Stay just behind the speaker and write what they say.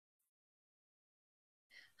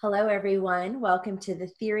Hello, everyone. Welcome to the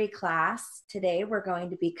theory class. Today, we're going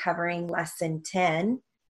to be covering lesson 10.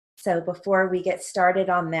 So before we get started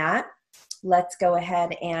on that, let's go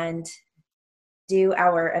ahead and do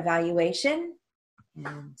our evaluation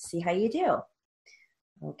and see how you do.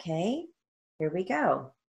 Okay, here we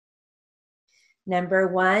go. Number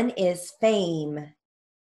 1 is fame.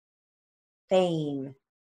 Fame.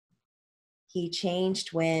 He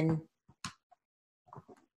changed when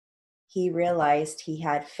he realized he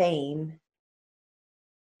had fame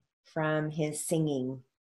from his singing.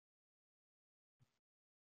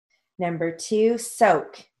 Number 2,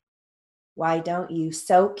 soak. Why don't you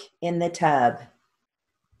soak in the tub?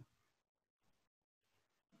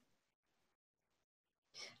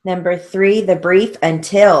 Number 3, the brief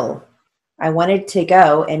until. I wanted to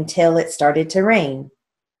go until it started to rain.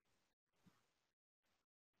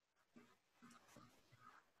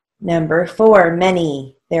 Number 4,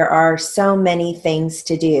 many. There are so many things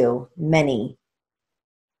to do. Many.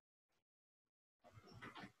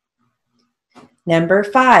 Number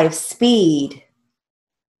 5, speed.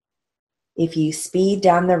 If you speed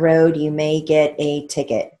down the road, you may get a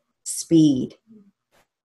ticket. Speed.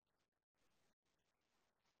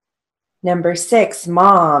 Number 6,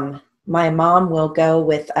 mom. My mom will go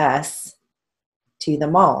with us to the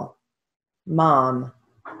mall. Mom.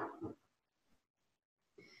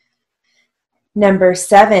 Number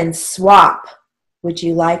 7, swap. Would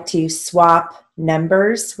you like to swap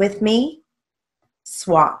numbers with me?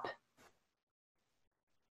 Swap.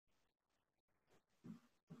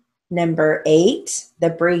 Number 8,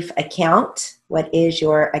 the brief account. What is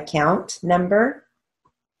your account number?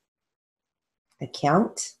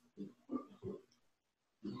 Account.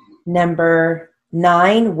 Number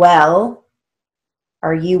 9, well.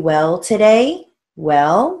 Are you well today?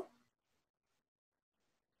 Well.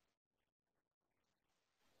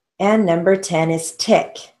 And number 10 is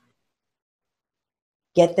tick.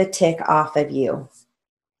 Get the tick off of you.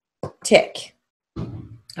 Tick.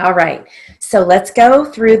 All right, so let's go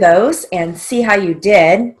through those and see how you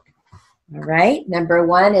did. All right, number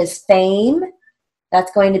 1 is fame.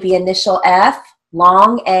 That's going to be initial F,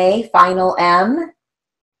 long A, final M.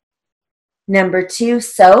 Number 2,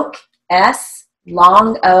 soak, S,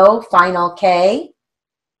 long O, final K.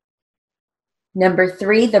 Number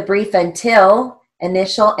 3, the brief until,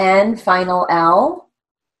 initial N, final L.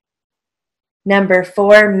 Number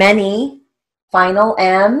 4, many, final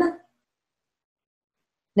M.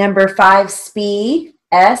 Number 5, speed,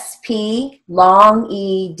 S-P, long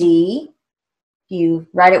E-D. If you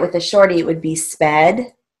write it with a shorty, it would be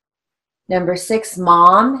sped. Number 6,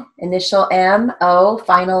 mom, initial M-O,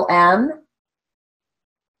 final M.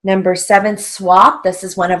 Number 7, swap. This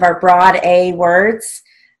is one of our broad A words.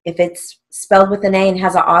 If it's spelled with an A and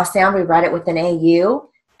has an A sound, we write it with an A-U.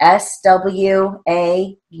 S-W-A-U-P.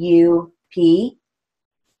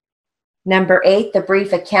 Number 8, the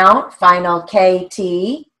brief account, final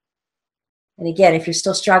K-T. And again, if you're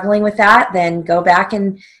still struggling with that, then go back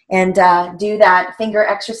and do that finger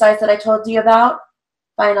exercise that I told you about.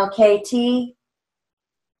 Final K-T,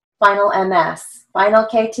 final M-S. Final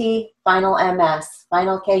K-T, final M-S.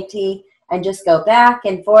 Final K-T, and just go back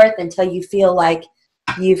and forth until you feel like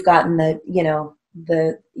you've gotten gotten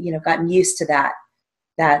used to that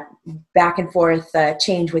back and forth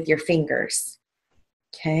change with your fingers.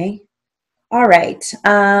 Okay. All right,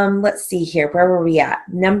 let's see here. Where were we at?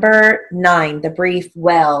 Number 9, the brief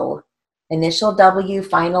well. Initial W,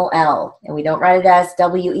 final L. And we don't write it as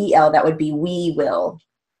W-E-L. That would be we will.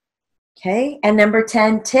 Okay, and number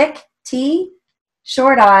 10, tick, T,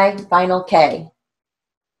 short I, final K.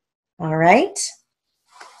 All right.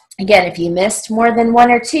 Again, if you missed more than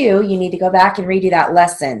 1 or 2, you need to go back and redo that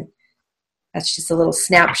lesson. That's just a little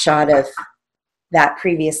snapshot of that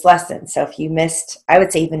previous lesson. So if you missed, I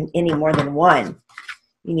would say even any more than 1,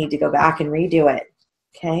 you need to go back and redo it.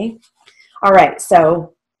 Okay. All right.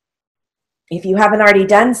 So if you haven't already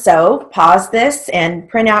done so, pause this and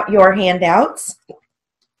print out your handouts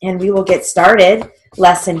and we will get started.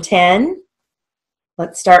 Lesson 10.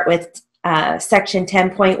 Let's start with section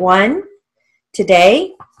 10.1.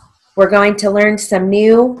 Today, we're going to learn some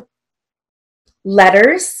new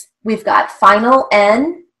letters. We've got final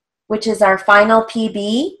N, which is our final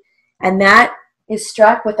PB, and that is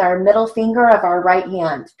struck with our middle finger of our right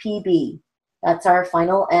hand, PB. That's our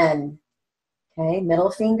final N. Okay, middle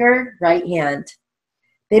finger, right hand.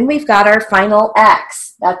 Then we've got our final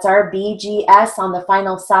X. That's our BGS on the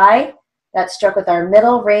final side. That's struck with our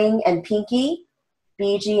middle ring and pinky.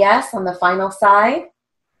 BGS on the final side.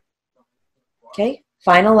 Okay,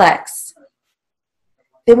 final X.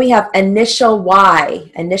 Then we have initial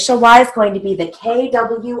Y. Initial Y is going to be the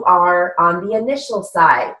KWR on the initial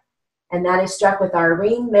side. And that is struck with our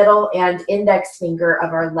ring, middle, and index finger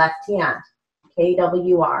of our left hand.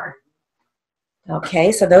 KWR.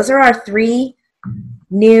 Okay, so those are our 3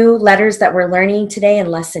 new letters that we're learning today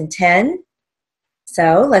in lesson 10.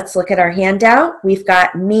 So let's look at our handout. We've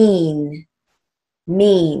got mean.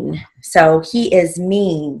 Mean. So he is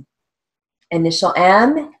mean. Initial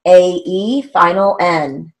M, A-E, final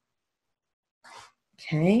N.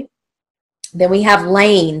 Okay. Then we have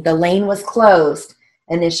lane. The lane was closed.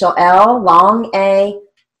 Initial L, long A,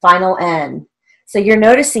 final N. So you're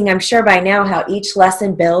noticing, I'm sure by now, how each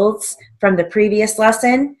lesson builds from the previous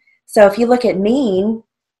lesson. So if you look at mean,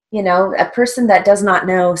 you know, a person that does not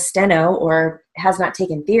know steno or has not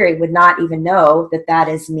taken theory would not even know that that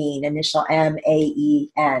is mean. Initial M,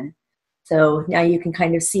 A-E-N. So now you can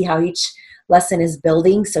kind of see how each lesson is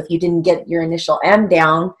building. So if you didn't get your initial M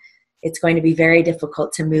down, it's going to be very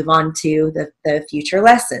difficult to move on to the future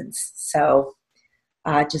lessons. So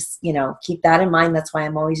just, you know, keep that in mind. That's why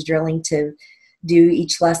I'm always drilling to do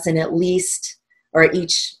each lesson at least, or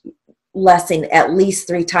each lesson at least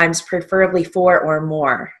 3 times, preferably 4 or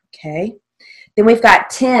more. Okay. Then we've got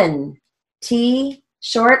tin, T,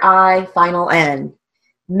 short I, final N.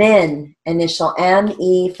 Min, initial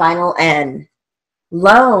M-E, final N.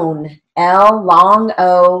 Loan, L, long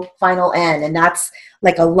O, final N. And that's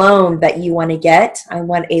like a loan that you want to get. I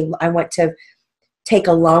want to take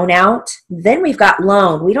a loan out. Then we've got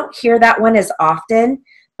loan. We don't hear that one as often,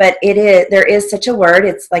 but there is such a word.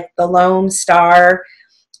 It's like the lone star.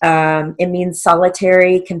 It means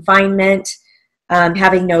solitary confinement,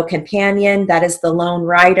 having no companion. That is the lone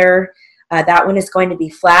rider. That one is going to be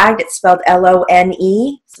flagged. It's spelled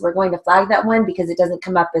L-O-N-E. So we're going to flag that one because it doesn't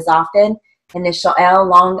come up as often. Initial L,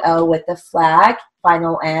 long O with the flag,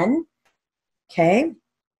 final N. Okay.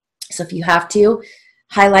 So if you have to,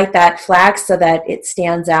 highlight that flag so that it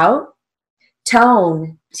stands out.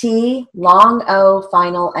 Tone, T, long O,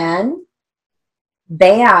 final N.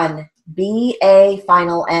 Ban, B-A,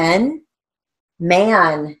 final N.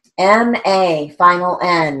 Man, M-A, final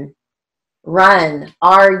N. Run,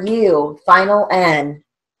 R-U, final N.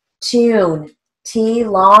 Tune, T,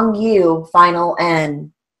 long U, final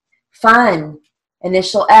N. Fun,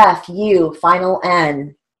 initial F, U, final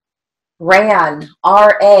N. Ran,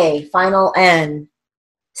 R-A, final N.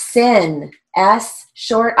 Sin, S,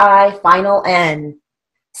 short I, final N.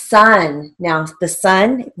 Sun, now the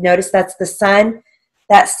sun, notice that's the sun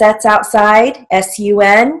that sets outside,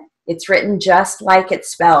 S-U-N. It's written just like it's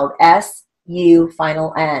spelled, S-U,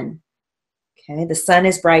 final N. Okay, the sun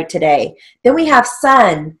is bright today. Then we have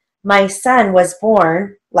son. My son was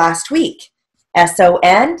born last week,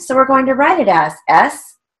 S-O-N. So we're going to write it as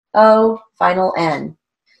S-O, final N.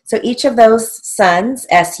 So each of those sons,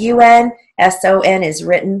 S-U-N, S-O-N, is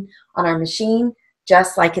written on our machine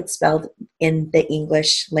just like it's spelled in the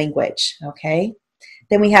English language, okay?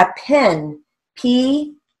 Then we have pin,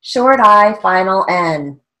 P, short I, final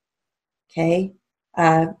N, okay?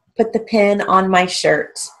 Put the pin on my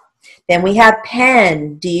shirt. Then we have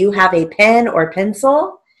pen. Do you have a pen or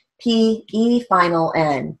pencil? P-E, final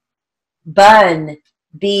N. Bun,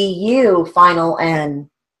 B-U, final N.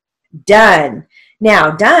 Done.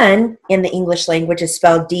 Now, done in the English language is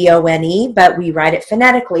spelled D-O-N-E, but we write it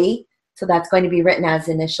phonetically, so that's going to be written as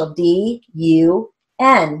initial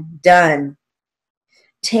D-U-N, done.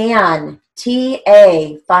 Tan,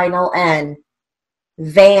 T-A, final N.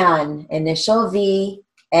 Van, initial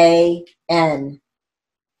V-A-N.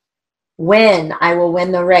 Win, I will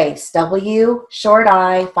win the race, W, short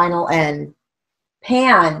I, final N.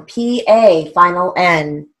 Pan, P-A, final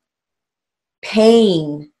N.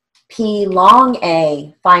 Pain, P, long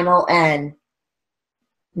A, final N.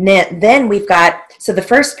 Then we've got, so the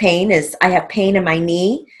first pain is I have pain in my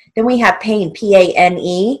knee. Then we have pain,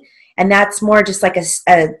 P-A-N-E, and that's more just like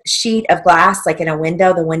a sheet of glass, like in a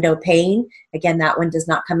window, the window pane. Again, that one does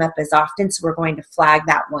not come up as often, so we're going to flag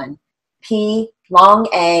that one. P, long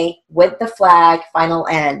A, with the flag, final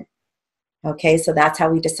N. Okay, so that's how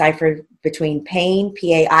we decipher between pain,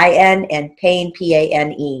 P-A-I-N, and pain,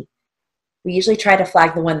 P-A-N-E. We usually try to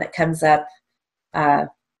flag the one that comes up the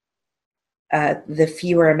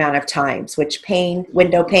fewer amount of times, which pain,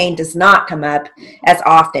 window pane, does not come up as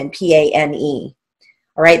often, P-A-N-E.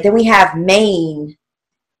 All right, then we have main.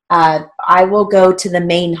 I will go to the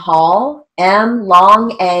main hall, M,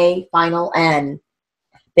 long A, final N.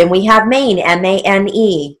 Then we have mane,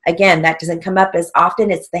 M-A-N-E. Again, that doesn't come up as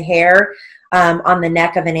often. It's the hair on the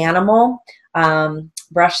neck of an animal.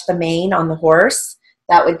 Brush the mane on the horse.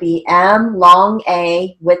 That would be M, long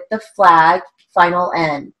A, with the flag, final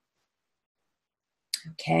N.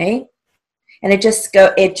 Okay, and it just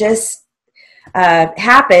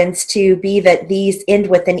happens to be that these end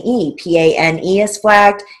with an E. P-A-N-E is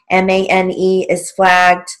flagged, M-A-N-E is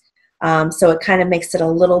flagged, so it kind of makes it a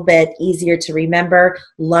little bit easier to remember.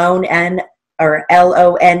 Lone N or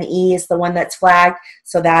L-O-N-E is the one that's flagged,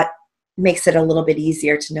 so that makes it a little bit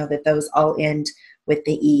easier to know that those all end with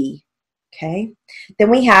the E. Okay, then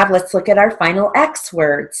we have, let's look at our final X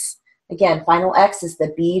words. Again, final X is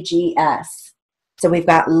the B-G-S. So we've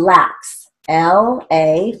got lax,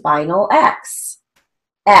 L-A, final X.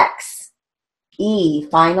 X, E,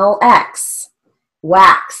 final X.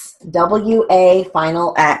 Wax, W-A,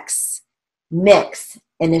 final X. Mix,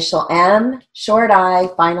 initial M, short I,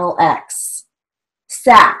 final X.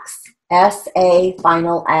 Sax, S-A,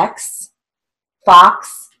 final X.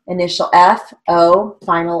 Fox, initial F, O,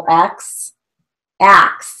 final X.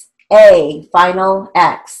 Axe, A, final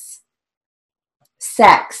X.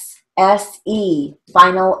 Sex, S-E,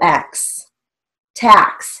 final X.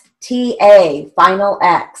 Tax, T-A, final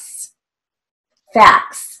X.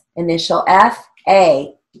 Fax, initial F,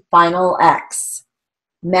 A, final X.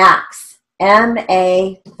 Max,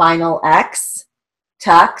 M-A, final X.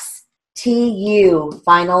 Tux, T-U,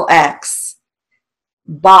 final X.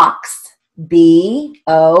 Box,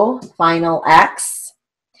 B-O, final X.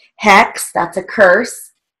 Hex, that's a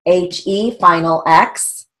curse, H-E, final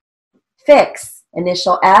X. Fix,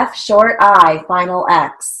 initial F, short I, final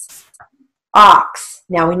X. Ox,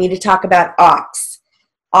 now we need to talk about ox.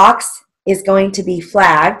 Ox is going to be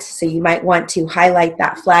flagged, so you might want to highlight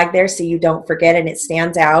that flag there so you don't forget and it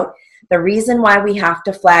stands out. The reason why we have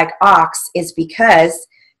to flag ox is because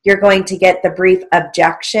you're going to get the brief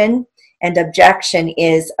objection, and objection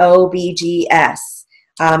is O-B-G-S.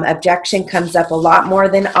 Objection comes up a lot more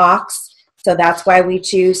than ox, so that's why we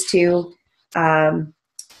choose to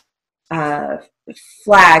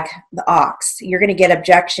flag the ox. You're going to get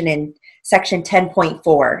objection in section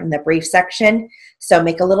 10.4 in the brief section. So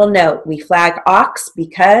make a little note. We flag ox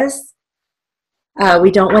because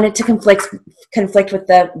we don't want it to conflict with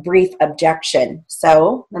the brief objection.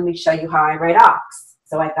 So let me show you how I write ox.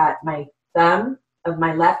 So I've got my thumb of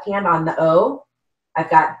my left hand on the O. I've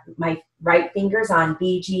got my right fingers on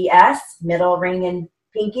BGS, middle ring and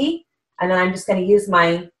pinky. And then I'm just going to use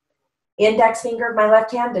my index finger of my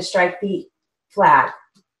left hand to strike the flag.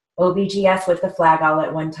 OBGS with the flag all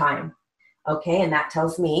at one time. Okay, and that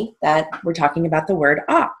tells me that we're talking about the word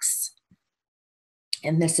ox.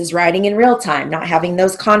 And this is writing in real time, not having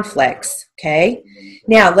those conflicts. Okay,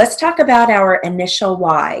 now let's talk about our initial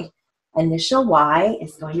Y. Initial Y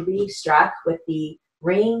is going to be struck with the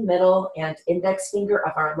ring, middle, and index finger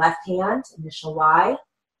of our left hand. Initial Y,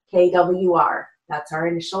 KWR. That's our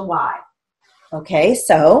initial Y. Okay,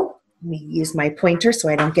 so let me use my pointer so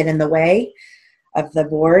I don't get in the way of the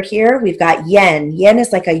board here. We've got yen. Yen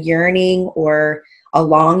is like a yearning or a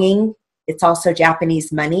longing. It's also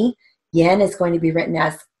Japanese money. Yen is going to be written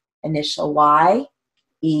as initial Y,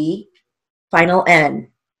 E, final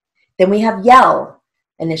N. Then we have yell,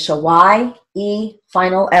 initial Y, E,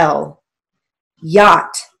 final L.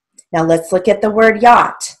 Yacht. Now let's look at the word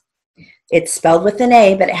yacht. It's spelled with an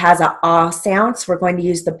A, but it has a ah sound, so we're going to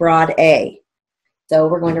use the broad A. So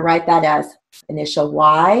we're going to write that as initial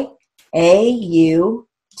Y,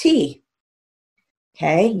 A-U-T.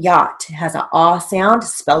 Okay, yacht. It has an ah sound,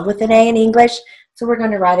 spelled with an A in English, so we're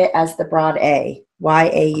going to write it as the broad A,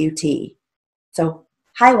 Y-A-U-T. So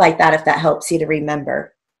highlight that if that helps you to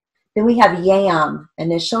remember. Then we have yam,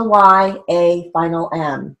 initial Y, A, final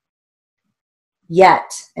M.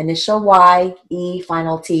 Yet, initial Y, E,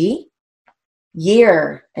 final T.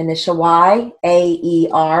 Year, initial Y,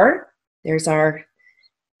 A-E-R. There's our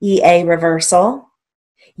E-A reversal.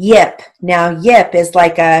 Yip. Now, yip is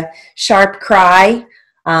like a sharp cry,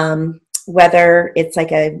 whether it's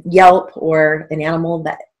like a yelp or an animal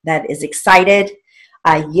that is excited.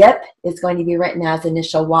 Yip is going to be written as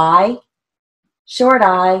initial Y, short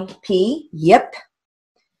I, P, yip.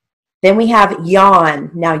 Then we have yawn.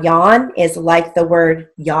 Now, yawn is like the word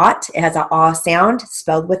yacht. It has an ah sound,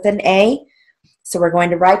 spelled with an A. So we're going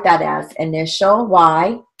to write that as initial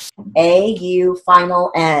Y, A-U,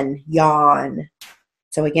 final N, yawn.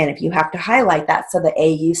 So again, if you have to highlight that so the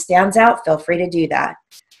A-U stands out, feel free to do that.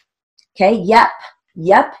 Okay, yep.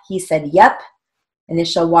 Yep, he said yep.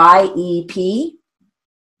 Initial Y-E-P.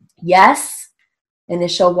 Yes.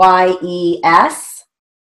 Initial Y-E-S.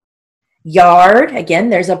 Yard. Again,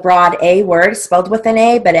 there's a broad A word spelled with an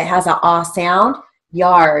A, but it has an ah sound.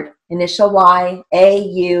 Yard. Initial Y,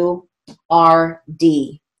 A-U-R-D.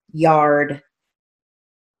 Yard.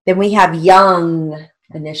 Then we have young.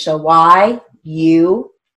 Initial Y,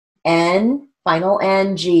 U, N, final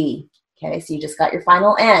N, G. Okay, so you just got your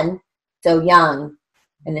final N. So young,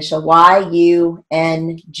 initial Y-U-N-G,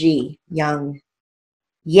 young.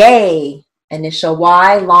 Yay, initial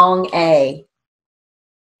Y, long A.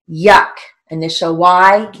 Yuck, initial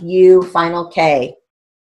Y-U, final K.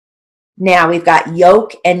 Now we've got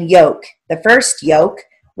yoke and yoke. The first yoke,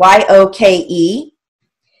 Y-O-K-E,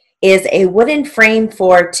 is a wooden frame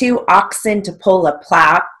for 2 oxen to pull a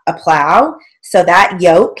plow. So that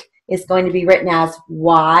yoke is going to be written as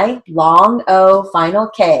Y, long O, final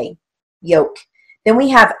K, yoke. Then we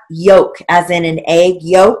have yolk, as in an egg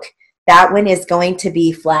yolk. That one is going to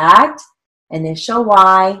be flagged, initial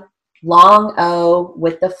Y, long O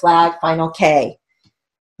with the flag, final K.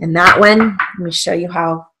 And that one, let me show you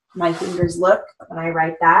how my fingers look when I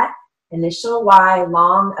write that. Initial Y,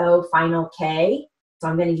 long O, final K. So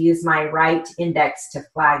I'm going to use my right index to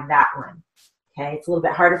flag that one. Okay, it's a little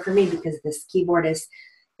bit harder for me because this keyboard is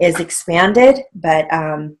expanded, but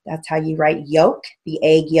that's how you write yolk, the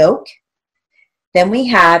egg yolk. Then we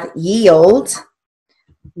have yield,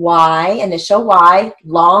 Y, initial Y,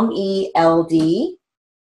 long E-L-D.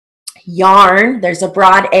 Yarn, there's a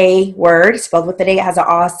broad A word, spelled with an A, it has an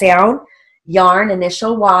A sound. Yarn,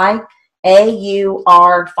 initial Y,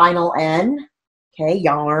 A-U-R, final N. Okay,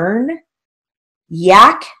 yarn.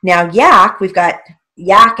 Yak, now yak, we've got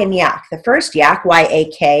yak and yak. The first yak,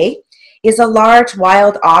 Y-A-K, is a large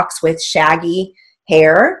wild ox with shaggy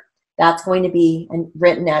hair. That's going to be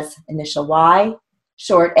written as initial Y,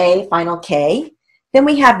 short A, final K. Then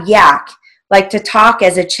we have yak, like to talk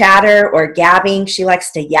as a chatter or gabbing. She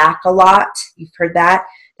likes to yak a lot. You've heard that.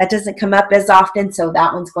 That doesn't come up as often, so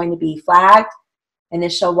that one's going to be flagged.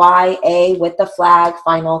 Initial Y, A with the flag,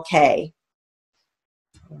 final K.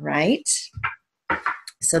 All right.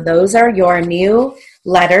 So those are your new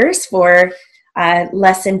letters for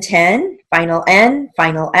lesson 10, final N,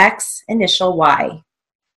 final X, initial Y.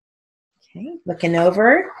 Okay, looking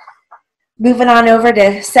over. Moving on over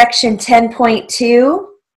to section 10.2,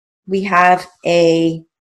 we have a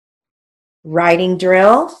writing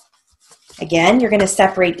drill. Again, you're going to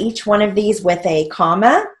separate each one of these with a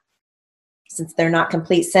comma, since they're not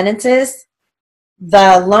complete sentences.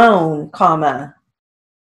 The lone, comma,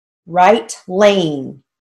 right lane,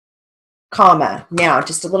 comma. Now,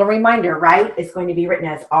 just a little reminder, right is going to be written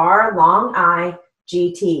as R, long I,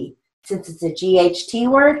 G-T. Since it's a G-H-T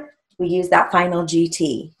word, we use that final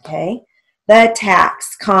G-T, okay? The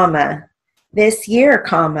tax, comma, this year,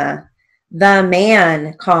 comma, the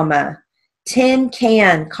man, comma, tin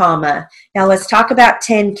can, comma. Now, let's talk about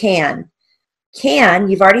tin can. Can,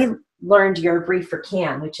 you've already learned your brief for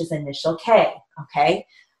can, which is initial K, okay?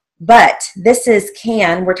 But this is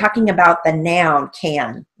can, we're talking about the noun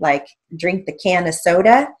can, like drink the can of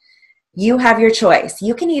soda. You have your choice.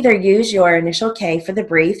 You can either use your initial K for the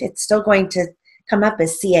brief, it's still going to come up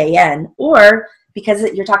as C-A-N, or because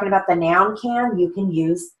you're talking about the noun can, you can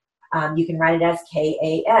use, you can write it as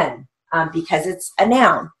K-A-N because it's a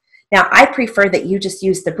noun. Now, I prefer that you just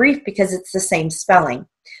use the brief because it's the same spelling,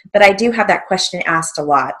 but I do have that question asked a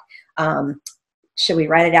lot. Should we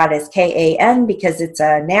write it out as K-A-N because it's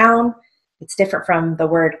a noun? It's different from the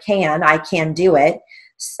word can. I can do it.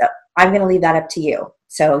 So I'm going to leave that up to you.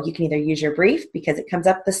 So you can either use your brief because it comes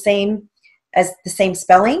up the same as the same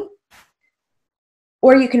spelling,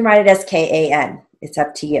 or you can write it as K-A-N. It's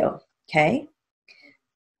up to you, okay?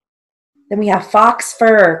 Then we have fox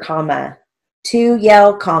fur, comma, to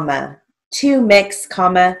yell, comma, to mix,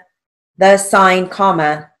 comma, the sign,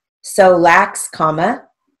 comma, so lax, comma,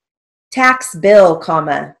 tax bill,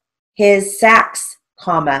 comma, his sacks,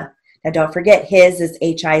 comma. Now don't forget his is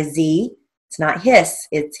H-I-Z. It's not his,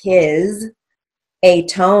 it's his. A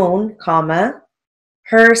tone, comma,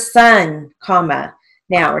 her son, comma.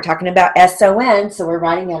 Now we're talking about S-O-N, so we're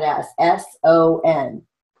writing it as S-O-N.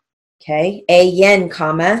 Okay, a yen,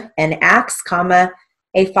 comma, an axe, comma,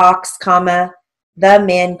 a fox, comma, the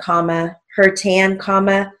men, comma, her tan,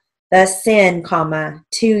 comma, the sin, comma,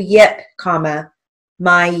 to yip, comma,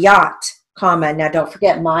 my yacht, comma. Now don't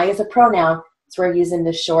forget, my is a pronoun, so we're using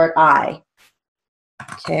the short I.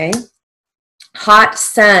 Okay, hot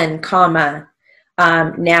sun, comma.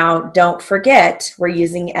 Now don't forget, we're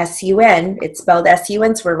using S-U-N. It's spelled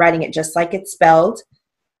S-U-N, so we're writing it just like it's spelled.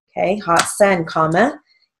 Okay, hot sun, comma.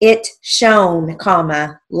 It shone,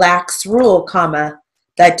 comma, lax rule, comma,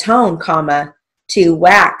 the tone, comma, to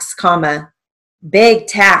wax, comma, big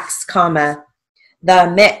tax, comma,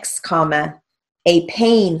 the mix, comma, a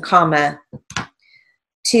pain, comma,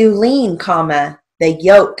 to lean, comma, the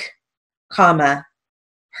yoke, comma,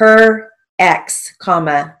 her ex,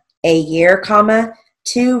 comma, a year, comma,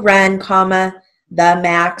 to run, comma, the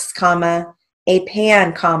max, comma, a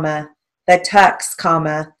pan, comma, the tux,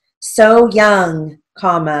 comma, So young,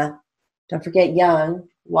 comma. Don't forget young,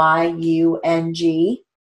 Y-U-N-G.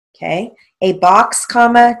 Okay. A box,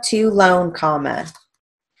 comma, too lone, comma.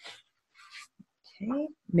 Okay.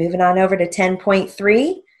 Moving on over to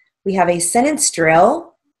 10.3. We have a sentence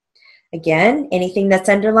drill. Again, anything that's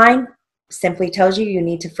underlined simply tells you you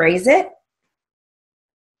need to phrase it.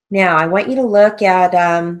 Now, I want you to look at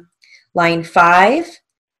line 5.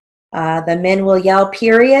 The men will yell,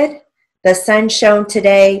 period. The sun shone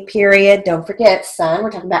today, period. Don't forget, sun.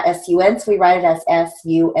 We're talking about S-U-N, so we write it as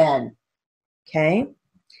S-U-N. Okay.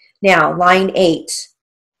 Now, line 8.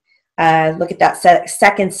 Look at that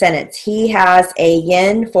second sentence. He has a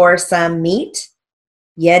yen for some meat.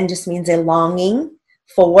 Yen just means a longing.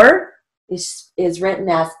 For is written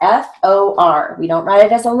as F-O-R. We don't write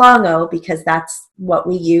it as a long O because that's what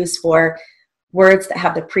we use for words that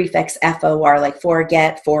have the prefix F-O-R, like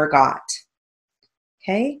forget, forgot.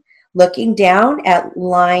 Okay. Looking down at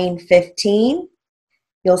line 15,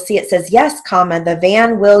 you'll see it says, yes, comma, the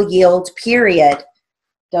van will yield, period.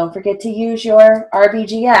 Don't forget to use your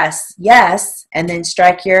RBGS, yes, and then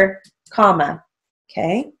strike your comma.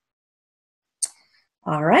 Okay.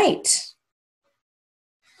 All right.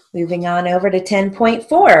 Moving on over to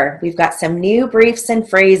 10.4, we've got some new briefs and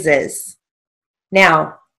phrases.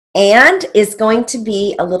 Now, and is going to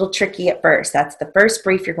be a little tricky at first. That's the first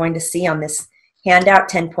brief you're going to see on this handout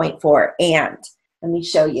 10.4. And let me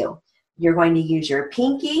show you. You're going to use your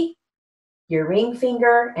pinky, your ring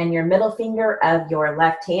finger, and your middle finger of your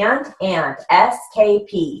left hand, and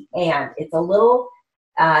SKP. And it's a little,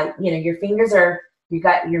 your fingers are, you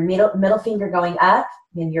got your middle finger going up,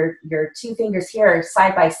 and your two fingers here are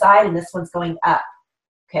side by side, and this one's going up.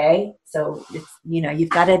 Okay, so it's, you've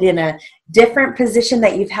got it in a different position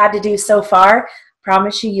that you've had to do so far.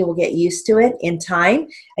 Promise you will get used to it in time.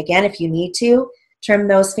 Again, if you need to, trim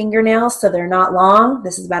those fingernails so they're not long.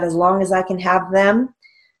 This is about as long as I can have them.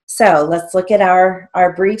 So let's look at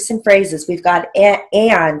our briefs and phrases. We've got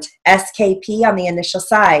and, SKP on the initial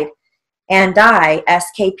side. And I,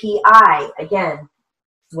 SKPI. Again,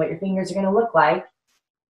 what your fingers are going to look like.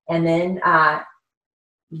 And then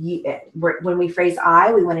when we phrase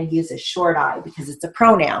I, we want to use a short I because it's a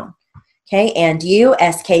pronoun. Okay, and you,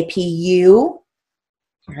 SKPU.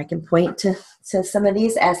 I can point to some of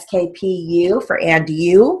these, SKPU for and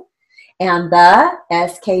you. And the,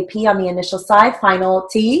 SKP on the initial side, final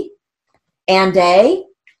T. And a,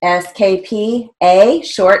 SKP,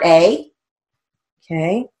 short A.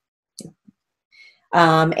 Okay.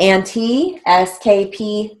 And T,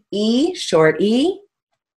 SKPE, short E.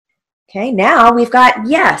 Okay, now we've got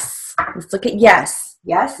yes. Let's look at yes.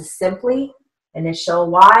 Yes is simply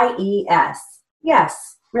initial Y-E-S.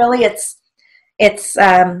 Yes, really it's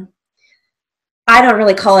I don't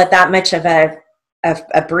really call it that much of a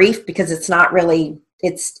brief because it's not really,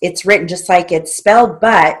 it's written just like it's spelled,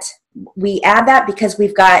 but we add that because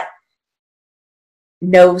we've got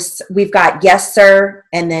yes sir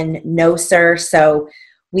and then no sir, so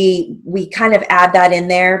we kind of add that in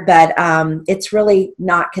there, but it's really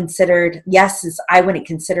not considered, I wouldn't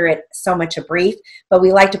consider it so much a brief, but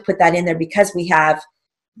we like to put that in there because we have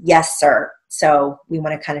yes sir, so we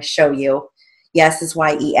want to kind of show you. Yes is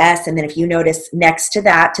Y-E-S, and then if you notice next to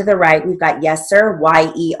that, to the right, we've got yes, sir,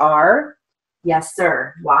 Y-E-R. Yes,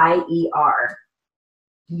 sir, Y-E-R.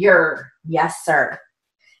 Your, yes, sir.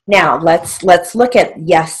 Now, let's look at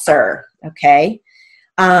yes, sir, okay?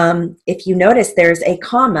 If you notice, there's a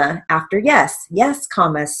comma after yes. Yes,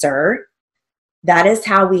 comma, sir. That is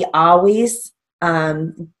how we always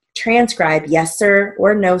transcribe yes, sir,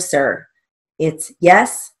 or no, sir. It's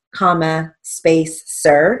yes, comma, space,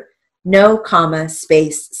 sir. No, comma,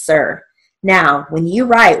 space, sir. Now, when you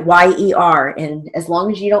write Y-E-R, and as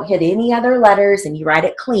long as you don't hit any other letters and you write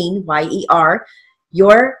it clean, Y-E-R,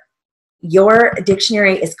 your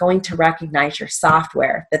dictionary is going to recognize your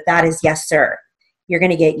software that is yes, sir. You're going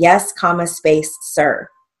to get yes, comma, space, sir.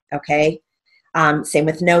 Okay? Same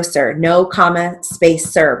with no, sir. No, comma, space,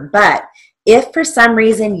 sir. But if for some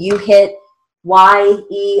reason you hit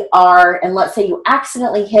Y-E-R, and let's say you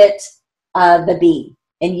accidentally hit the B,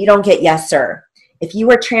 and you don't get yes, sir. If you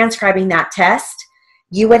were transcribing that test,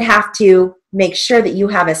 you would have to make sure that you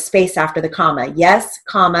have a space after the comma. Yes,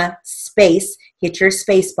 comma, space, hit your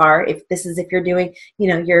space bar. If you're doing,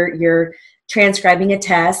 you're transcribing a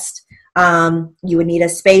test, you would need a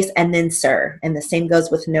space and then sir. And the same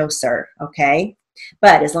goes with no, sir, okay?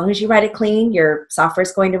 But as long as you write it clean, your software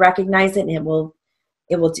is going to recognize it, and it will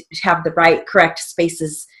have the right, correct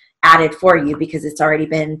spaces added for you because it's already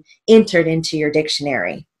been entered into your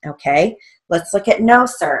dictionary, okay? Let's look at no,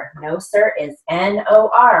 sir. No, sir is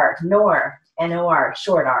N-O-R, nor, N-O-R,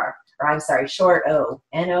 short R. or I'm sorry, short O,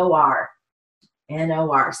 N-O-R,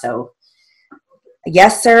 N-O-R. So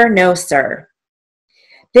yes, sir, no, sir.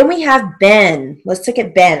 Then we have Ben. Let's look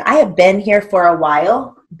at Ben. I have been here for a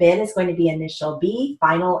while. Ben is going to be initial B,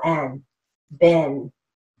 final N. Ben.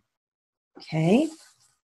 Okay.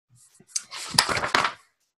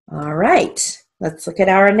 All right. Let's look at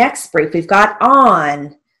our next brief. We've got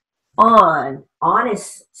on. On. On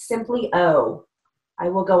is simply O. I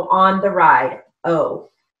will go on the ride. O.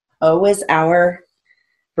 O is our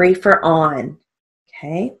brief for on.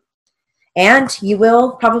 Okay. And you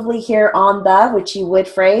will probably hear on the, which you would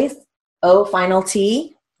phrase, O final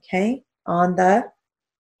T, okay, on the.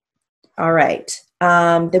 All right.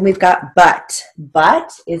 Then we've got but.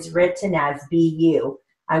 But is written as BU.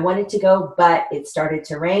 I wanted to go, but it started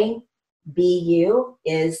to rain. BU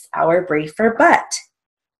is our brief for but.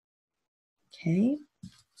 Okay.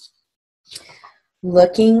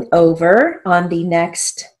 Looking over on the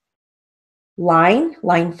next line,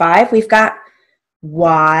 line 5, we've got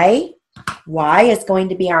Y. Y is going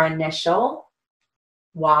to be our initial,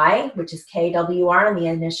 Y, which is KWR on the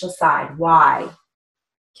initial side, Y.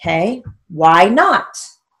 Okay, why not?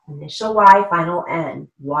 Initial Y, final N,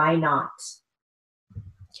 why not?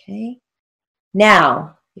 Okay,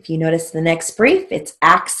 now, if you notice the next brief, it's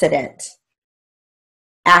accident.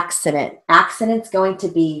 Accident. Accident's going to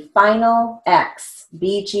be final X,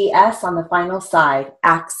 BGS on the final side,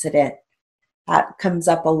 accident. That comes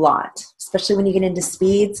up a lot, especially when you get into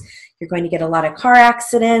speeds. You're going to get a lot of car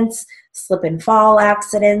accidents, slip and fall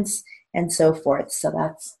accidents, and so forth. So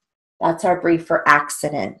that's our brief for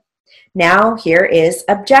accident. Now here is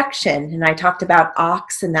objection, and I talked about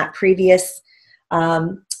ox in that previous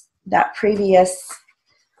part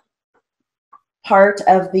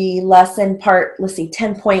of the lesson. Let's see,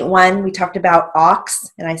 10.1. We talked about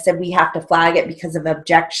ox, and I said we have to flag it because of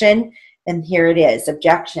objection, and here it is,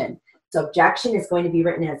 objection. So objection is going to be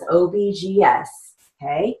written as OBGS,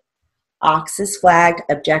 okay? Ox is flagged,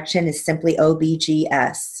 objection is simply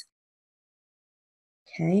OBGS.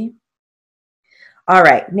 Okay. All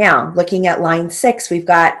right, now looking at line 6, we've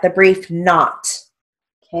got the brief not.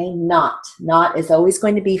 Okay, not. Not is always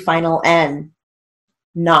going to be final N.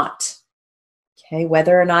 Not. Okay,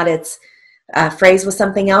 whether or not it's a phrase with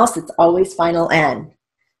something else, it's always final N.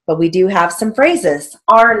 But we do have some phrases.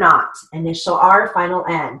 Are not, initial R, final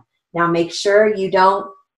N. Now make sure you don't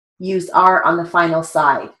use R on the final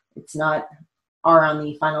side. It's not R on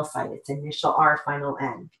the final side. It's initial R, final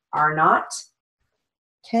N. Are not.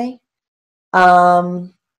 Okay.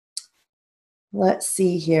 Let's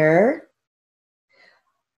see here.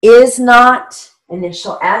 Is not,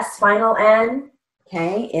 initial S, final N.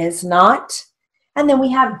 Okay, is not. And then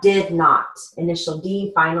we have did not, initial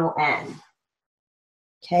D, final N.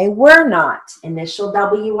 Okay, were not, initial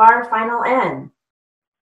WR, final N.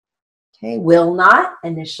 Okay, will not,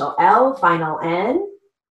 initial L, final N.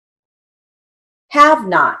 Have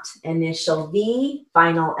not, initial V,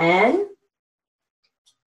 final N.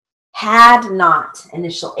 Had not,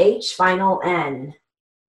 initial H, final N.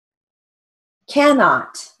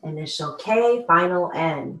 Cannot, initial K, final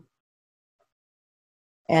N.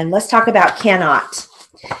 And let's talk about cannot.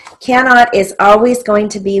 Cannot is always going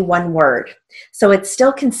to be one word. So it's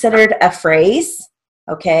still considered a phrase,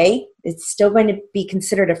 okay? It's still going to be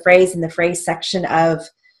considered a phrase in the phrase section of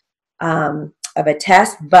a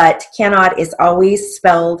test, but cannot is always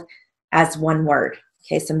spelled as one word.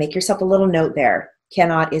 Okay, so make yourself a little note there.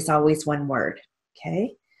 Cannot is always one word,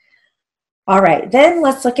 okay? All right, then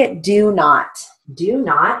let's look at do not. Do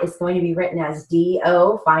not is going to be written as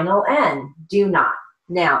D-O, final N, do not.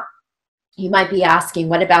 Now, you might be asking,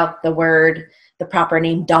 what about the word, the proper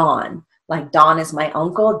name Don? Like Don is my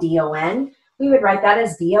uncle, D-O-N. We would write that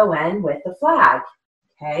as D-O-N with the flag,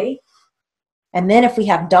 okay? And then if we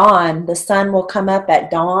have dawn, the sun will come up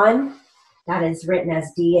at dawn. That is written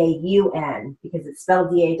as D-A-U-N because it's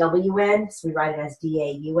spelled D-A-W-N, so we write it as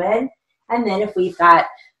D-A-U-N. And then if we've got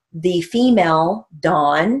the female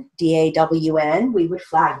dawn, D-A-W-N, we would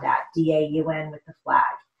flag that, D-A-U-N with the flag.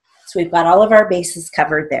 So we've got all of our bases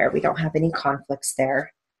covered there. We don't have any conflicts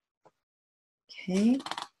there. Okay.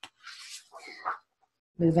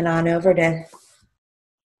 Moving on over to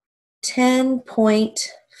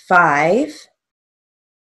 10.5.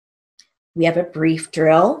 We have a brief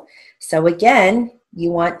drill. So again,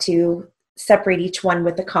 you want to separate each one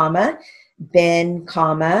with a comma. Been,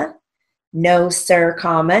 comma. No, sir,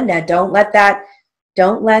 comma. Now don't let that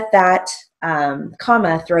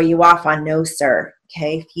comma throw you off on no, sir.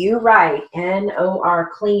 Okay, if you write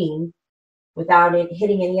N-O-R clean without it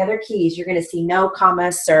hitting any other keys, you're going to see no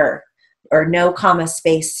comma, sir, or no comma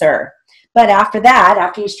space, sir. But after that,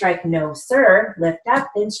 after you strike no, sir, lift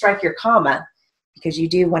up, then strike your comma, because you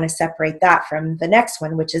do want to separate that from the next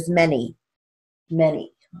one, which is many,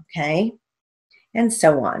 many, okay? And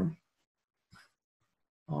so on.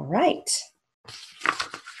 All right.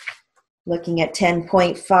 Looking at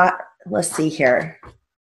 10.5, let's see here.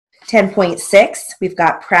 10.6, we've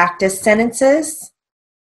got practice sentences.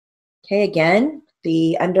 Okay, again,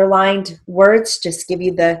 the underlined words just give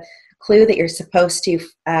you the clue that you're supposed to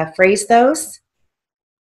phrase those.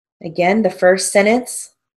 Again, the first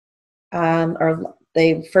sentence, or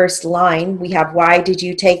the first line, we have, why did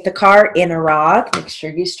you take the car? Inarog. Make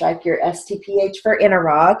sure you strike your STPH for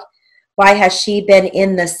Inarog. Why has she been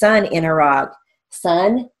in the sun? Inarog.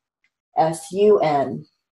 Sun, S-U-N.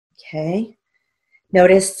 Okay.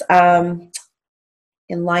 Notice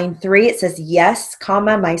in line 3, it says, yes,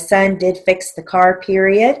 comma, my son did fix the car,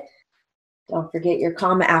 period. Don't forget your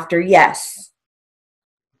comma after yes.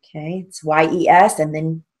 Okay, it's Y-E-S, and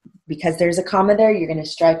then because there's a comma there, you're going to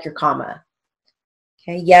strike your comma.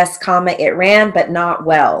 Okay, yes, comma, it ran, but not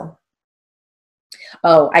well.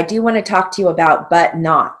 Oh, I do want to talk to you about but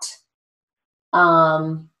not.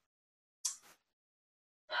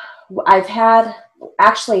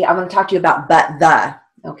 Actually, I want to talk to you about but the.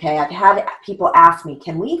 Okay, I've had people ask me,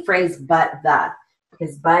 can we phrase but the?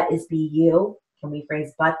 Because but is BU. Can we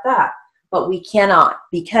phrase but the? But we cannot,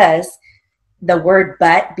 because the word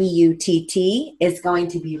but, B-U-T-T, is going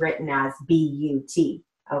to be written as B-U-T.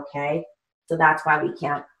 Okay, so that's why we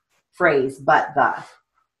can't phrase but the.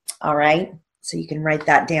 All right, so you can write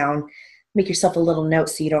that down. Make yourself a little note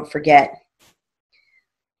so you don't forget.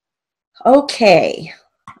 Okay,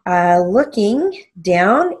 looking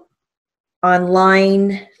down on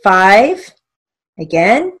line 5,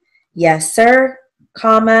 again, yes, sir,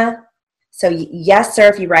 comma. So yes, sir,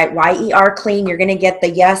 if you write Y-E-R clean, you're going to get the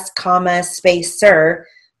yes, comma, space, sir.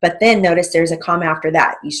 But then notice there's a comma after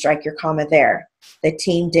that. You strike your comma there. The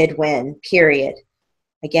team did win, period.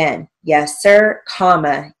 Again, yes, sir,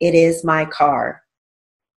 comma, it is my car.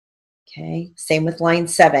 Okay, same with line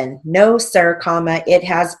 7. No, sir, comma, it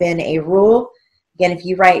has been a rule. Again, if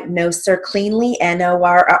you write no, sir, cleanly,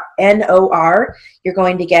 N-O-R, you're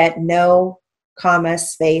going to get no, comma,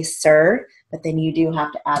 space, sir, but then you do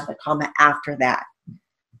have to add the comma after that.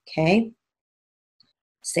 Okay?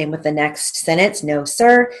 Same with the next sentence. No,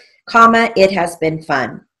 sir, comma, it has been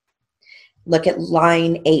fun. Look at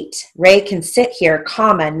line 8. Ray can sit here,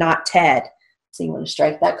 comma, not Ted. So you want to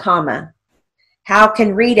strike that comma. Hal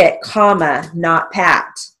can read it, comma, not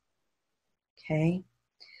Pat. Okay?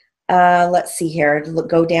 Let's see here.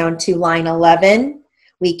 Go down to line 11.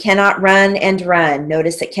 We cannot run and run.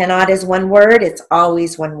 Notice that cannot is one word. It's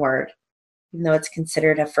always one word, even though it's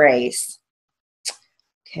considered a phrase.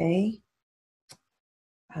 Okay.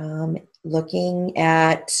 Looking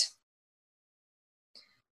at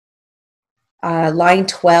line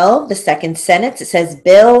 12, the second sentence, it says,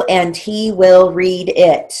 Bill and he will read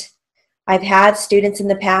it. I've had students in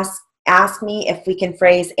the past ask me if we can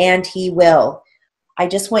phrase and he will. I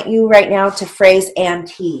just want you right now to phrase and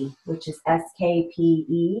he, which is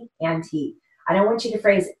S-K-P-E, and he. I don't want you to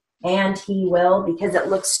phrase and he will because it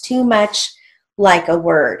looks too much like a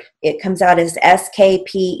word. It comes out as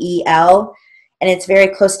S-K-P-E-L, and it's very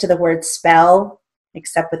close to the word spell,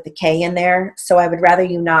 except with the K in there. So I would rather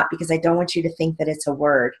you not, because I don't want you to think that it's a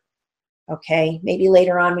word. Okay? Maybe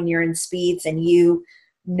later on when you're in speeds and you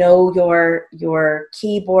know your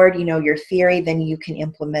keyboard, you know your theory, then you can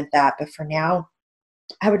implement that. But for now,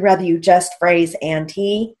 I would rather you just phrase and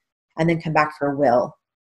he, and then come back for will.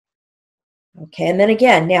 Okay, and then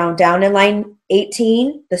again, now down in line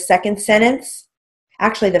 18, the second sentence,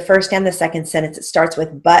 actually the first and the second sentence, it starts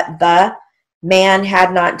with, but the man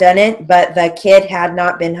had not done it, but the kid had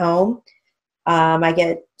not been home. I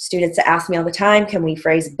get students that ask me all the time, can we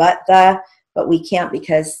phrase but we can't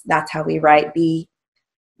because that's how we write the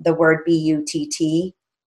word B-U-T-T.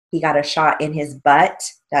 He got a shot in his butt.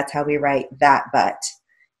 That's how we write that but.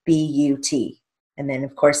 B-U-T. And then,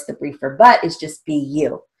 of course, the briefer but is just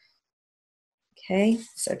B-U. Okay,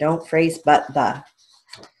 so don't phrase but the.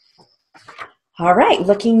 All right,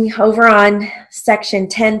 looking over on section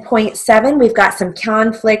 10.7, we've got some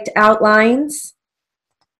conflict outlines.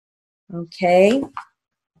 Okay,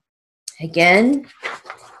 again,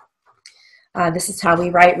 this is how we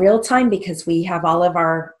write real time because we have all of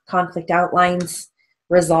our conflict outlines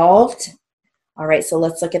resolved. All right, so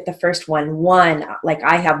let's look at the first one. One, like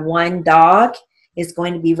I have one dog, is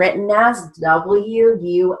going to be written as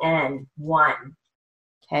W-U-N, one.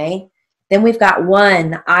 Okay, then we've got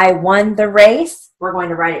one, I won the race. We're going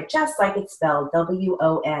to write it just like it's spelled,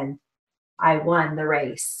 W-O-N. I won the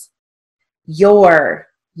race. Your,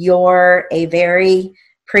 You're a very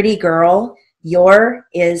pretty girl. Your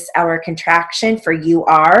is our contraction for you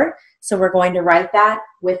are. So we're going to write that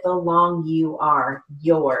with a long U R.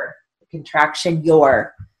 Your. Contraction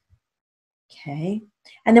your. Okay.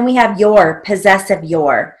 And then we have your, possessive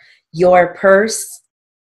your. Your purse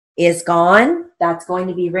is gone. That's going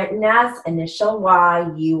to be written as initial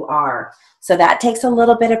Y, U, R. So that takes a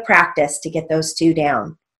little bit of practice to get those two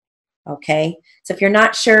down. Okay. So if you're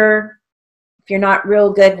not sure, if you're not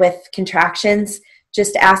real good with contractions,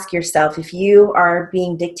 just ask yourself, if you are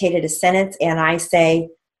being dictated a sentence and I say,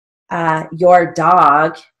 your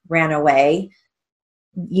dog ran away,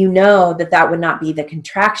 you know that that would not be the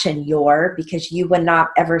contraction your, because you would not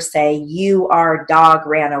ever say your dog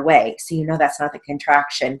ran away. So you know that's not the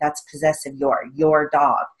contraction. That's possessive your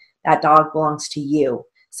dog. That dog belongs to you.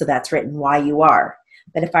 So that's written Y-U-R.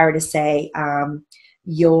 But if I were to say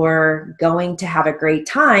you're going to have a great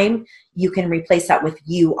time, you can replace that with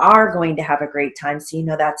you are going to have a great time. So you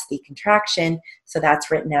know that's the contraction. So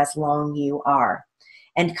that's written as long U-R.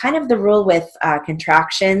 And kind of the rule with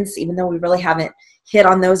contractions, even though we really haven't hit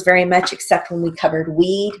on those very much except when we covered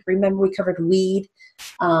weed. Remember we covered weed?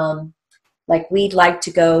 Like we'd like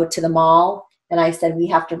to go to the mall, and I said we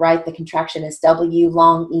have to write the contraction as W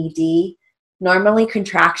long ED. Normally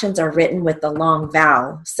contractions are written with the long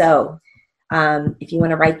vowel. So if you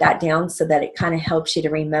want to write that down so that it kind of helps you to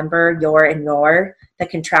remember your and your, the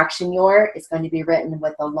contraction your is going to be written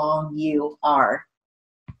with a long U-R.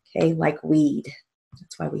 Okay, like weed.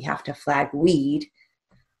 That's why we have to flag weed.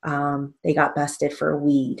 They got busted for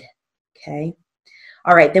weed. Okay.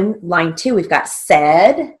 All right. Then line 2, we've got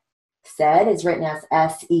said. Said is written as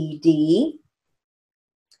S-E-D.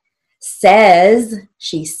 Says,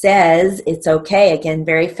 she says, it's okay. Again,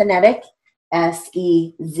 very phonetic.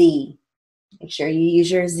 S-E-Z. Make sure you use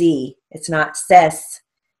your Z. It's not says,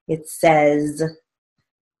 it says.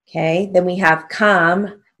 Okay. Then we have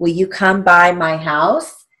come. Will you come by my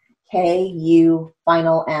house? K-U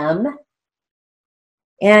final M.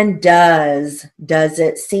 And does. Does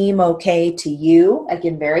it seem okay to you?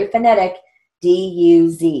 Again, very phonetic.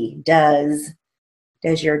 D-U-Z. Does.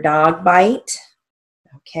 Does your dog bite?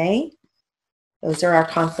 Okay. Those are our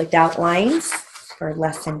conflict outlines for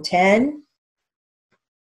lesson 10.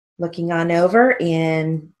 Looking on over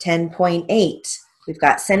in 10.8, we've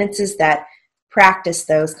got sentences that practice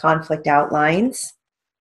those conflict outlines.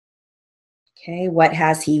 Okay, what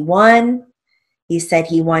has he won? He said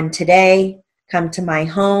he won today. Come to my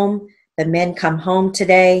home. The men come home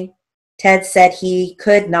today. Ted said he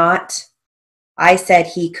could not. I said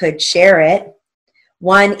he could share it.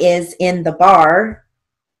 One is in the bar.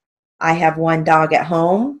 I have one dog at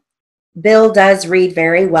home. Bill does read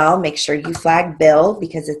very well. Make sure you flag Bill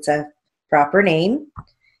because it's a proper name.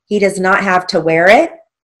 He does not have to wear it.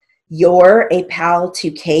 You're a pal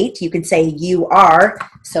to Kate. You can say you are,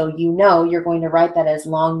 so you know you're going to write that as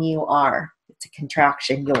long you are. It's a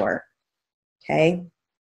contraction, your. Okay.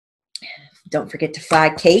 Don't forget to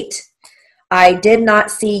flag Kate. I did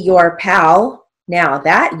not see your pal. Now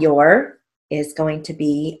that your is going to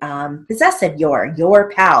be possessive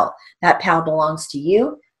your pal. That pal belongs to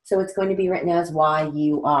you, so it's going to be written as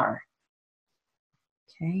Y-U-R.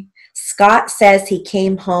 Okay. Scott says he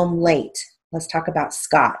came home late. Let's talk about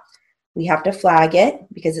Scott. We have to flag it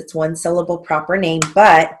because it's one syllable proper name,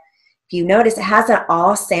 but if you notice it has an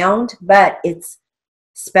aw sound, but it's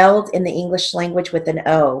spelled in the English language with an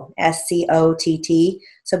O, S-C-O-T-T.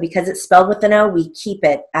 So because it's spelled with an O, we keep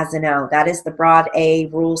it as an O. That is the broad A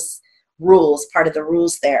rules, part of the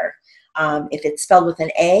rules there. If it's spelled with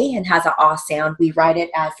an A and has an aw sound, we write it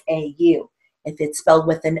as A-U. If it's spelled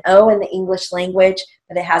with an O in the English language,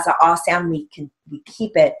 but it has an aw sound, we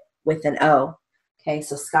keep it with an O. Okay,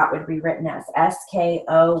 so Scott would be written as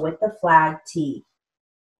S-K-O with the flag T.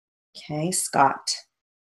 Okay, Scott.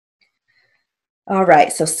 All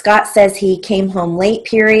right, so Scott says he came home late,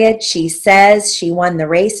 period. She says she won the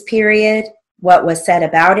race, period. What was said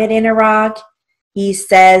about it, interrog. He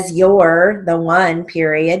says you're the one,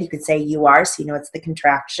 period. You could say you are, so you know it's the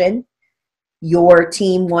contraction. Your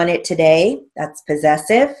team won it today. That's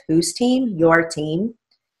possessive. Whose team? Your team.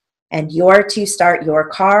 And you're to start your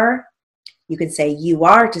car. You could say you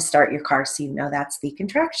are to start your car, so you know that's the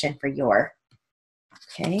contraction for your.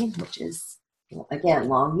 Okay, which is, again,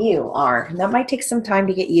 long you are. And that might take some time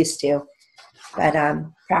to get used to, but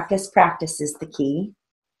practice is the key.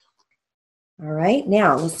 All right,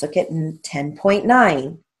 now let's look at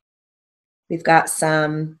 10.9. We've got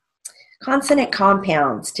some consonant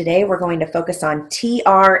compounds. Today we're going to focus on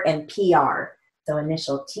TR and PR. So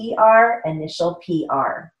initial TR, initial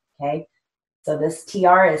PR, okay? So this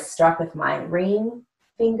TR is struck with my ring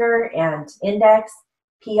finger and index.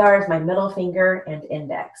 PR is my middle finger and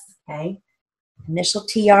index, okay? Initial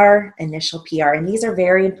TR, initial PR. And these are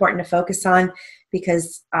very important to focus on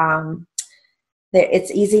because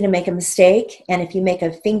it's easy to make a mistake. And if you make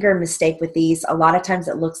a finger mistake with these, a lot of times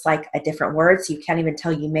it looks like a different word, so you can't even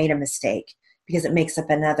tell you made a mistake because it makes up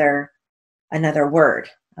another word,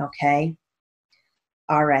 okay?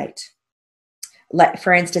 All right.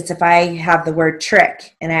 For instance, if I have the word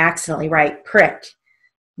trick and I accidentally write prick,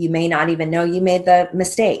 you may not even know you made the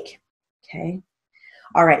mistake, okay?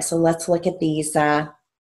 All right, so let's look at these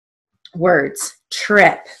words.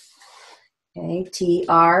 Trip, okay,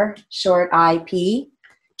 T-R, short I-P.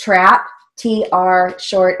 Trap, T-R,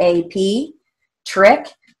 short A-P. Trick,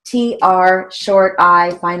 T-R, short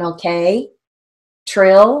I, final K.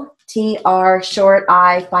 Trill, T-R, short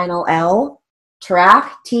I, final L.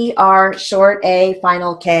 Track, T-R, short A,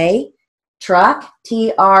 final K. Truck,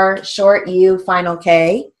 T-R, short U, final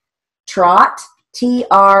K. Trot,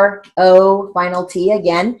 T-R-O, final T.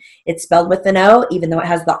 Again, it's spelled with an O, even though it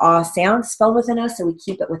has the ah sound, spelled with an O, so we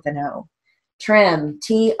keep it with an O. Trim,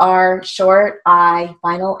 T-R, short I,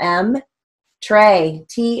 final M. Tray,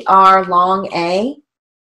 T-R, long A.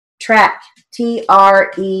 Trek,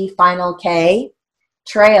 T-R-E, final K.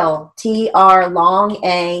 Trail, T-R, long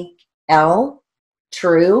A, L.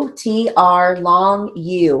 True, T-R, long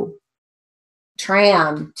U.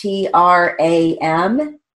 Tram,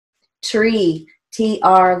 T-R-A-M. Tree,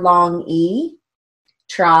 T-R, long E.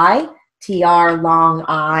 Try, T-R, long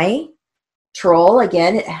I. Troll,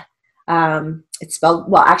 again, it's spelled,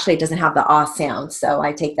 well, actually it doesn't have the ah sound, so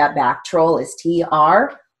I take that back. Troll is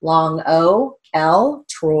T-R, long O-L,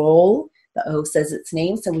 troll. The O says its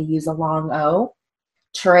name, so we use a long O.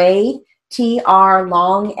 Trade, T-R,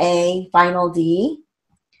 long A, final D.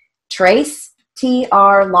 Trace,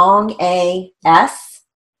 T-R, long A, S.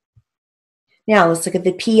 Now let's look at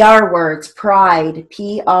the PR words. Pride,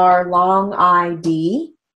 P-R, long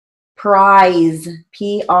I-D. Prize,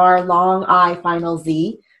 P-R, long I, final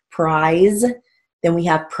Z. Prize. Then we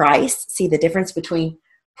have price. See the difference between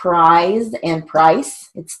prize and price?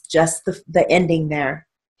 It's just the ending there.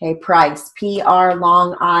 Okay, price, P-R,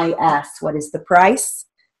 long I-S. What is the price?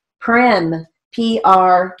 Prim,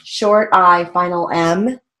 P-R, short I, final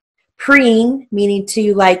M. Preen, meaning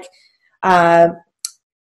to like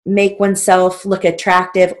make oneself look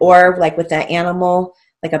attractive, or like with an animal,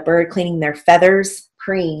 like a bird cleaning their feathers.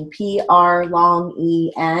 Preen, P-R, long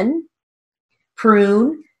E-N.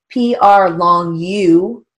 Prune, P-R, long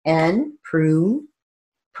U-N. Prune.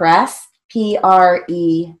 Press,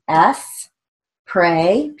 P-R-E-S.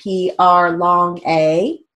 Pray, P-R, long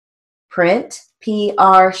A. Print,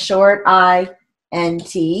 P-R, short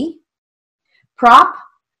I-N-T. Prop,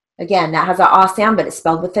 again, that has an ah sound, but it's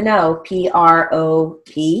spelled with an O.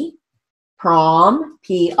 P-R-O-P. Prom,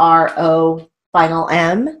 P-R-O, final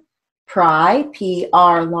M. Pry,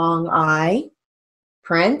 P-R, long I.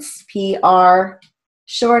 Prince, P-R,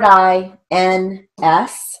 short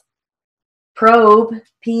I-N-S. Probe,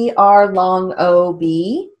 P-R, long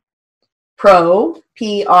O-B. Pro,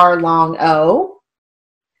 P-R, long O.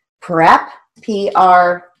 Prep,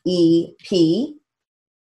 P-R-E-P.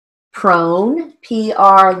 Prone,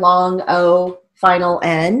 P-R, long O, final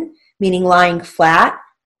N, meaning lying flat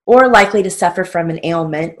or likely to suffer from an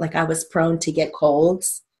ailment, like I was prone to get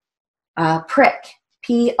colds. Prick,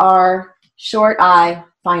 P-R, short I,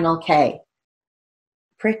 final K.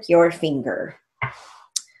 Prick your finger.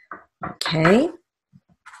 Okay.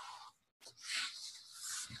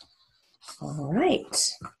 All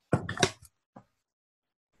right.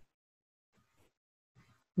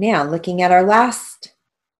 Now, looking at our last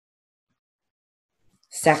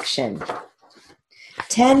section,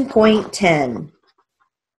 10.10.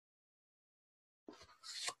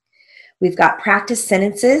 We've got practice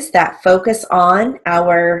sentences that focus on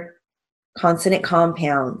our consonant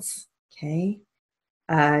compounds. Okay.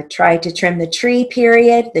 Try to trim the tree,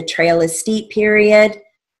 period. The trail is steep, period.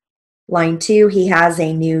 Line 2, he has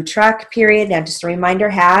a new truck, period. Now, just a reminder,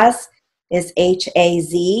 has is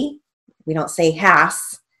H-A-Z. We don't say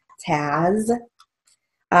has, it's has.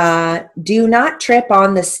 Do not trip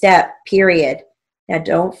on the step, period.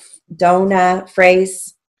 Now, don't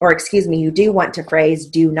phrase, or excuse me, you do want to phrase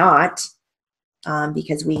do not,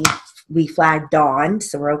 because we flagged on,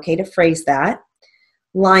 so we're okay to phrase that.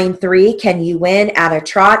 Line 3, can you win at a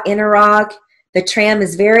trot, interrog? The tram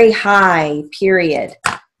is very high, period.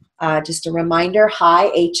 Just a reminder,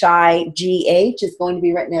 high, H-I-G-H, is going to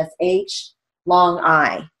be written as H, long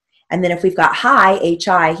I. And then if we've got high,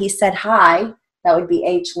 H-I, he said high, that would be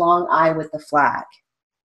H, long I with the flag.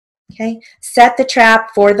 Okay, set the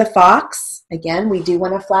trap for the fox. Again, we do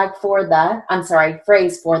want a flag for the,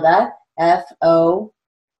 phrase for the, F-O,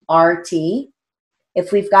 R-T.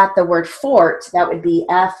 If we've got the word fort, that would be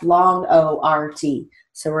F-long-O-R-T.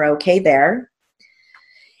 So we're okay there.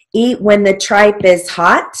 Eat when the tripe is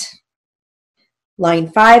hot.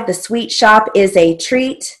 Line 5, the sweet shop is a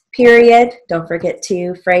treat, period. Don't forget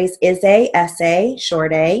to phrase is a, S-A,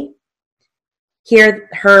 short A. Hear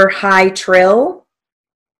her high trill.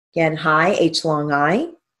 Again, high, H-long-I.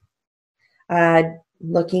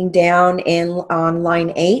 Looking down on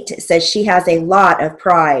line 8, it says she has a lot of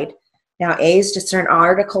pride. Now, A is just an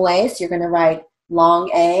article A, so you're going to write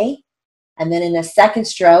long A. And then in a second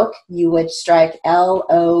stroke, you would strike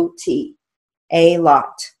L-O-T, a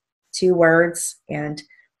lot. 2 words, and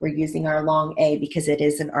we're using our long A because it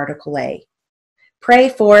is an article A. Pray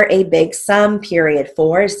for a big sum, period.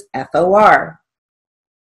 For is F-O-R.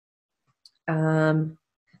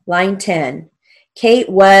 Line 10. Kate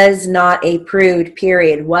was not a prude,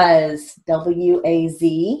 period. Was,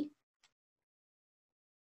 W-A-Z.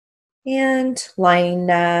 And line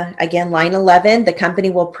 11, the company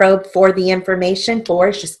will probe for the information. For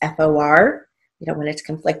is just F-O-R. You don't want it to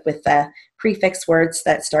conflict with prefix words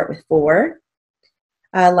that start with for.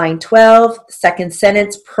 Line 12, second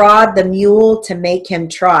sentence, prod the mule to make him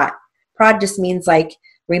trot. Prod just means like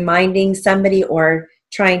reminding somebody or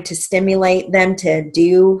trying to stimulate them to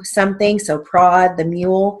do something. So prod the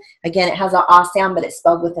mule. Again, it has an ah sound, but it's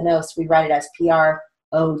spelled with an O, so we write it as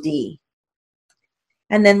P-R-O-D.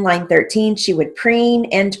 And then line 13, she would preen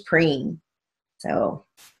and preen. So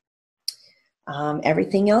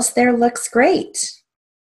everything else there looks great.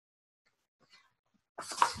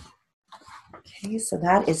 Okay, so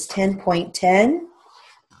that is 10.10.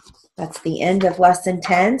 That's the end of lesson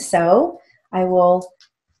 10. So I will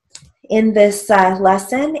end this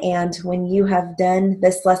lesson, and when you have done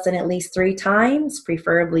this lesson at least 3 times,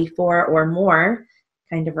 preferably 4 or more,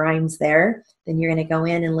 kind of rhymes there, then you're going to go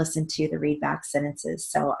in and listen to the read back sentences.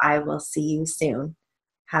 So I will see you soon.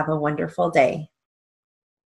 Have a wonderful day.